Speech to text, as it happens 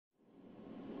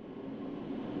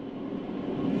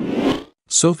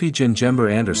Sophie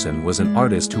Gengembre Anderson was an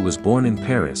artist who was born in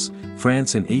Paris,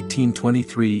 France in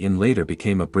 1823 and later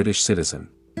became a British citizen.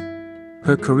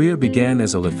 Her career began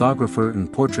as a lithographer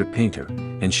and portrait painter,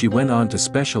 and she went on to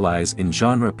specialize in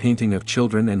genre painting of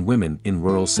children and women in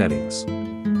rural settings.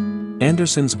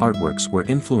 Anderson's artworks were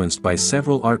influenced by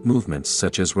several art movements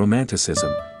such as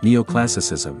Romanticism,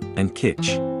 Neoclassicism, and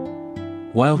Kitsch.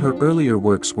 While her earlier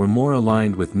works were more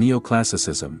aligned with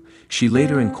Neoclassicism, she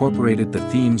later incorporated the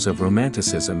themes of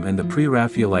Romanticism and the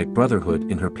pre-Raphaelite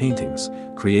Brotherhood in her paintings,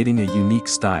 creating a unique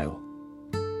style.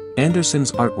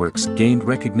 Anderson's artworks gained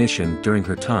recognition during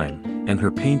her time, and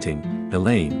her painting,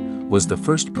 Elaine, was the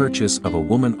first purchase of a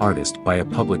woman artist by a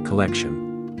public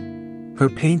collection. Her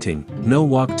painting, No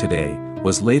Walk Today,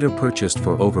 was later purchased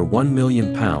for over £1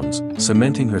 million,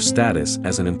 cementing her status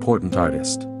as an important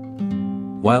artist.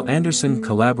 While Anderson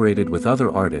collaborated with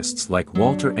other artists like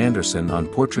Walter Anderson on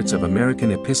portraits of American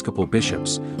Episcopal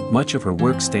bishops, much of her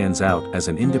work stands out as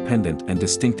an independent and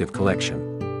distinctive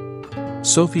collection.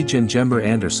 Sophie Gengembre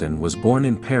Anderson was born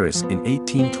in Paris in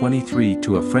 1823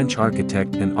 to a French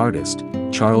architect and artist,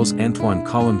 Charles-Antoine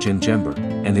Colomb Gengembre,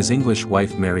 and his English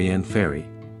wife Marianne Ferry.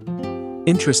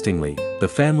 Interestingly,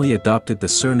 the family adopted the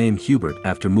surname Hubert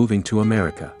after moving to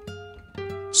America.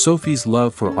 Sophie's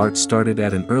love for art started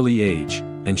at an early age,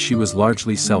 and she was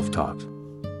largely self-taught.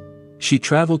 She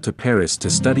traveled to Paris to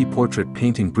study portrait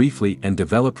painting briefly and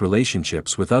developed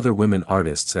relationships with other women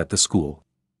artists at the school.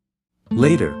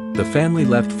 Later, the family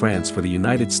left France for the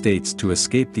United States to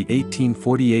escape the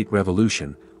 1848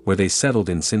 Revolution, where they settled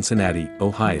in Cincinnati,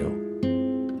 Ohio.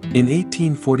 In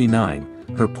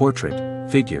 1849, her portrait,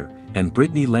 figure, and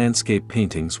Brittany landscape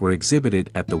paintings were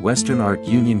exhibited at the Western Art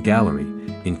Union Gallery,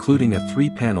 including a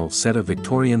 3-panel set of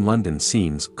Victorian London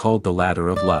scenes called The Ladder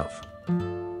of Love.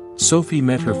 Sophie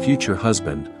met her future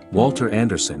husband, Walter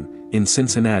Anderson, in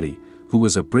Cincinnati, who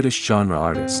was a British genre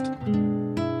artist.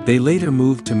 They later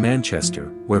moved to Manchester,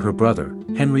 where her brother,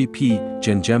 Henry P.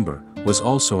 Gengembre, was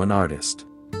also an artist.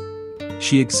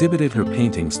 She exhibited her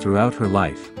paintings throughout her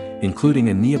life, including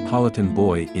A Neapolitan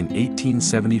Boy in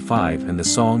 1875 and The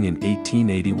Song in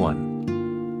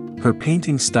 1881. Her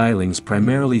painting stylings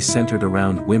primarily centered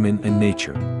around women and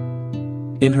nature.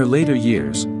 In her later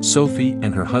years, Sophie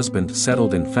and her husband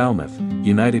settled in Falmouth,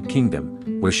 United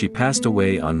Kingdom, where she passed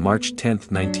away on March 10,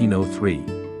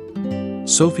 1903.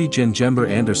 Sophie Gengembre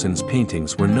Anderson's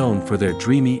paintings were known for their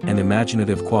dreamy and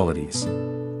imaginative qualities.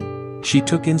 She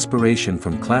took inspiration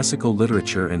from classical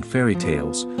literature and fairy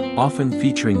tales, often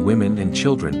featuring women and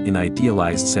children in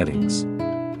idealized settings.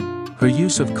 Her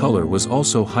use of color was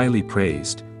also highly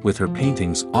praised, with her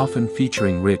paintings often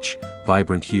featuring rich,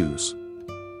 vibrant hues.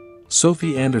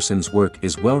 Sophie Anderson's work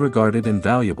is well regarded and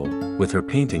valuable, with her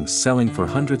paintings selling for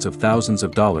hundreds of thousands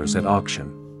of dollars at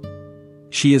auction.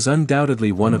 She is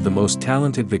undoubtedly one of the most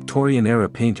talented Victorian-era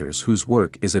painters whose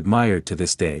work is admired to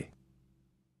this day.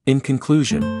 In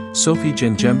conclusion, Sophie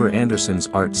Gengembre Anderson's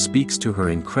art speaks to her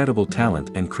incredible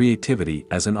talent and creativity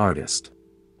as an artist.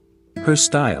 Her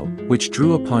style, which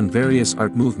drew upon various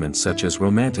art movements such as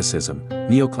Romanticism,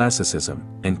 Neoclassicism,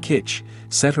 and Kitsch,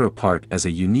 set her apart as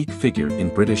a unique figure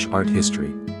in British art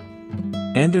history.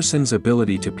 Anderson's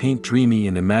ability to paint dreamy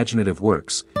and imaginative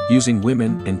works, using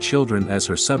women and children as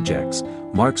her subjects,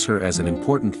 marks her as an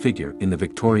important figure in the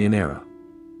Victorian era.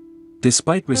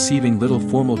 Despite receiving little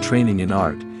formal training in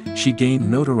art, she gained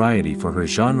notoriety for her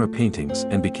genre paintings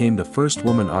and became the first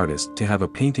woman artist to have a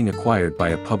painting acquired by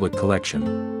a public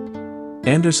collection.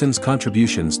 Anderson's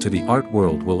contributions to the art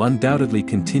world will undoubtedly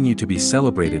continue to be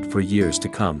celebrated for years to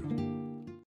come.